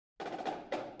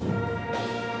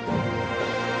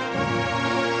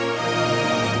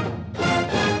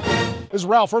is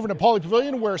Ralph Irvin at Pauley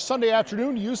Pavilion, where Sunday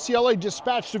afternoon UCLA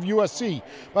dispatched of USC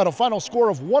by a final score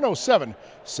of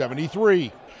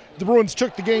 107-73. The Bruins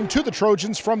took the game to the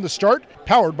Trojans from the start,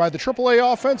 powered by the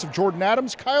AAA offense of Jordan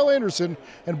Adams, Kyle Anderson,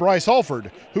 and Bryce Halford,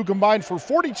 who combined for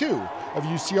 42 of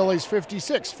UCLA's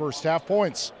 56 first-half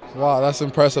points. Wow, that's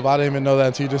impressive. I didn't even know that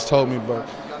until you just told me, but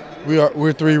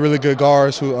we're three really good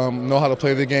guards who know how to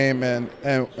play the game, and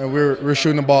we're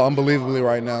shooting the ball unbelievably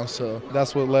right now. So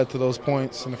that's what led to those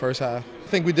points in the first half. I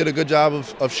think we did a good job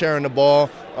of sharing the ball.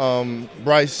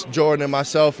 Bryce, Jordan, and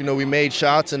myself, we made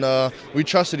shots and we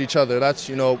trusted each other.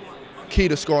 That's, key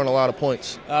to scoring a lot of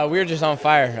points. We were just on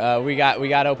fire. We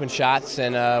got open shots,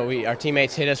 and our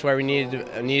teammates hit us where we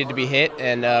needed to be hit,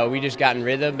 and we just got in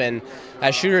rhythm. And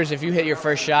as shooters, if you hit your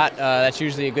first shot, that's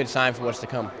usually a good sign for what's to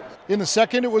come. In the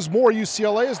second, it was more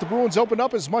UCLA as the Bruins opened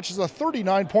up as much as a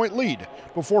 39-point lead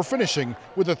before finishing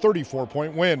with a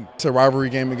 34-point win. It's a rivalry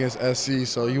game against SC,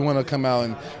 so you want to come out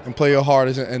and play your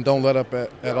hardest and don't let up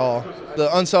at all.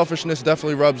 The unselfishness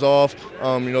definitely rubs off.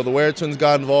 The Ware twins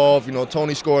got involved.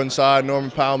 Tony scored inside.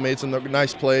 Norman Powell made some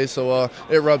nice plays, so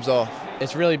it rubs off.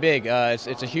 It's really big.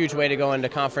 It's a huge way to go into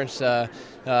conference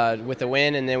with the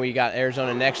win, and then we got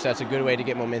Arizona next, so that's a good way to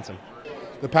get momentum.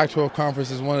 The Pac-12 conference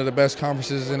is one of the best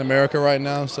conferences in America right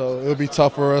now, so it'll be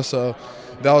tough for us. So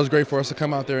that was great for us to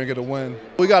come out there and get a win.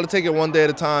 We got to take it one day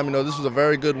at a time. This was a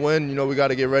very good win. We got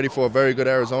to get ready for a very good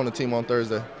Arizona team on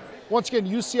Thursday. Once again,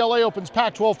 UCLA opens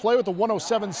Pac-12 play with a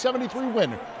 107-73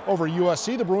 win over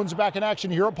USC. The Bruins are back in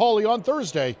action here at Pauley on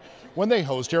Thursday when they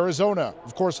host Arizona.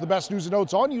 Of course, the best news and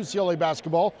notes on UCLA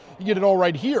basketball, you get it all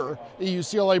right here at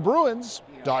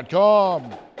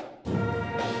UCLABruins.com.